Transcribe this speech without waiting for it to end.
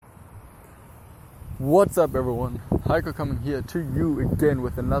What's up, everyone? Heiko coming here to you again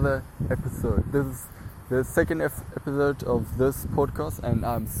with another episode. This is the second episode of this podcast, and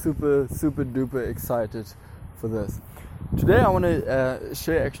I'm super duper excited for this. Today I want to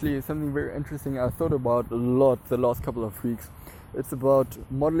share actually something very interesting I thought about a lot the last couple of weeks. It's about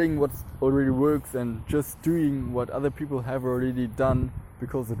modeling what already works and just doing what other people have already done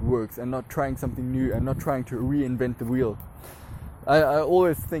because it works, and not trying something new and not trying to reinvent the wheel. I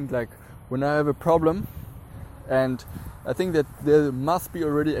always think like, when I have a problem, and I think that there must be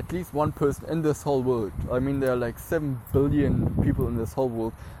already at least one person in this whole world. I mean, there are like 7 billion people in this whole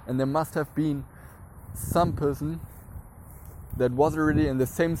world, and there must have been some person that was already in the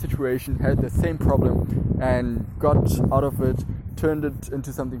same situation, had the same problem, and got out of it, turned it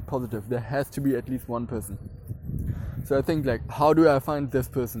into something positive. There has to be at least one person. So I think like, how do I find this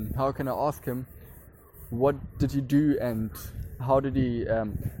person? How can I ask him, what did he do, and how did he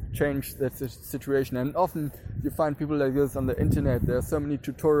change that situation? And often you find people like this on the internet. There are so many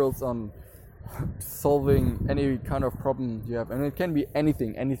tutorials on solving any kind of problem you have, and it can be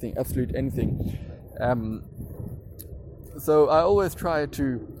anything, absolute anything. So I always try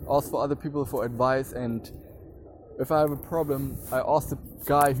to ask for other people for advice, and if I have a problem, I ask the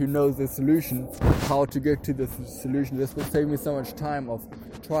guy who knows the solution how to get to the solution. This will save me so much time of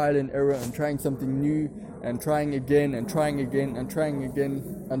trial and error and trying something new and trying again and trying again and trying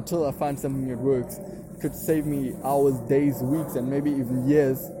again until I find something that works. It could save me hours, days, weeks, and maybe even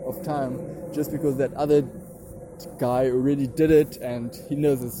years of time, just because that other guy already did it and he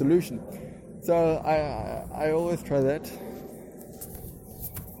knows the solution. So I always try that.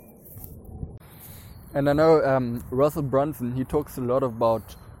 And I know Russell Brunson, he talks a lot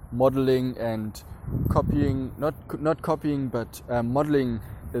about modeling and copying, not copying, but modeling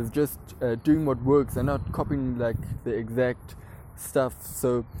is just doing what works and not copying like the exact stuff.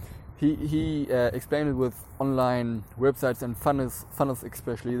 So he explained it with online websites and funnels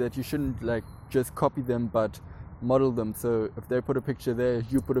especially, that you shouldn't like just copy them but model them. So if they put a picture there,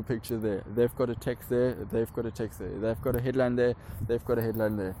 you put a picture there. They've got a text there, they've got a text there. They've got a headline there, they've got a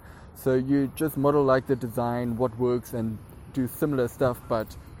headline there. So you just model like the design, what works, and do similar stuff,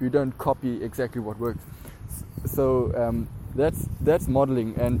 but you don't copy exactly what works. So that's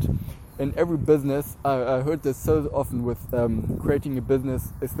modeling. And in every business, I heard this so often with creating a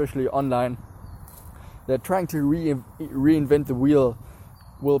business, especially online, that trying to reinvent the wheel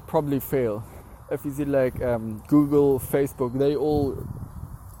will probably fail. If you see like Google, Facebook, they all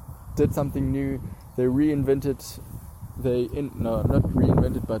did something new. They invented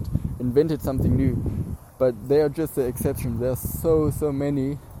something new, but they are just the exception. There are so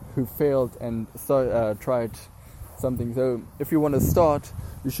many who failed and tried something. So if you want to start,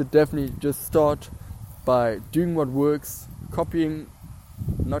 you should definitely just start by doing what works,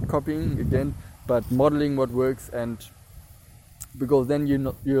 not copying again, but modeling what works, and because then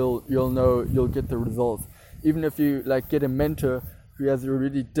you'll get the results. Even if you like get a mentor who has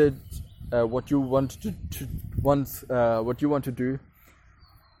already did what you want to do,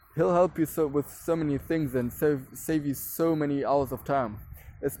 he'll help you with so many things and save you so many hours of time.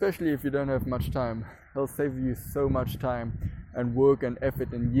 Especially if you don't have much time, he'll save you so much time and work and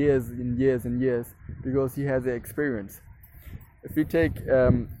effort and years, because he has the experience. If you take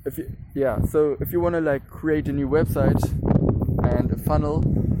if you want to like create a new website and a funnel,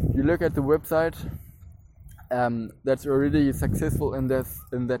 you look at the website that's already successful in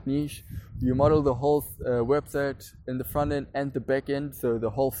that niche. You model the whole website in the front end and the back end, so the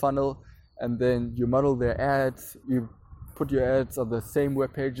whole funnel, and then you model their ads. You put your ads on the same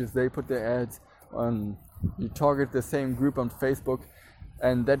web pages they put their ads on. You target the same group on Facebook,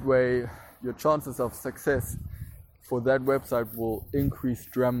 and that way your chances of success for that website will increase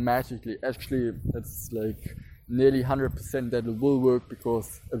dramatically. Actually, it's like nearly 100% that it will work,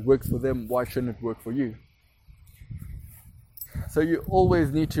 because it works for them. Why shouldn't it work for you? So you always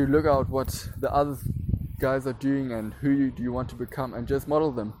need to look out what the other guys are doing and who do you want to become, and just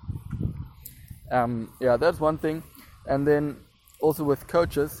model them. That's one thing. And then also with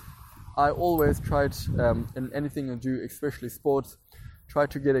coaches, I always tried in anything I do, especially sports, try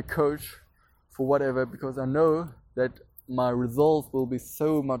to get a coach for whatever, because I know that my results will be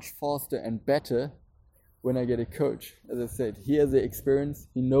so much faster and better when I get a coach. As I said, he has the experience,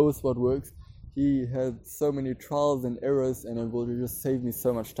 he knows what works, he had so many trials and errors, and it will just save me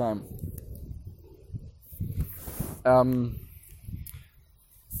so much time.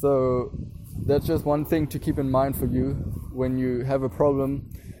 So that's just one thing to keep in mind for you. When you have a problem,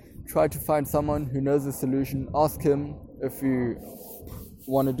 try to find someone who knows the solution. Ask him if you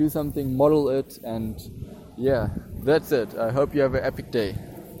want to do something, model it, and that's it. I hope you have an epic day.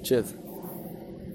 Cheers.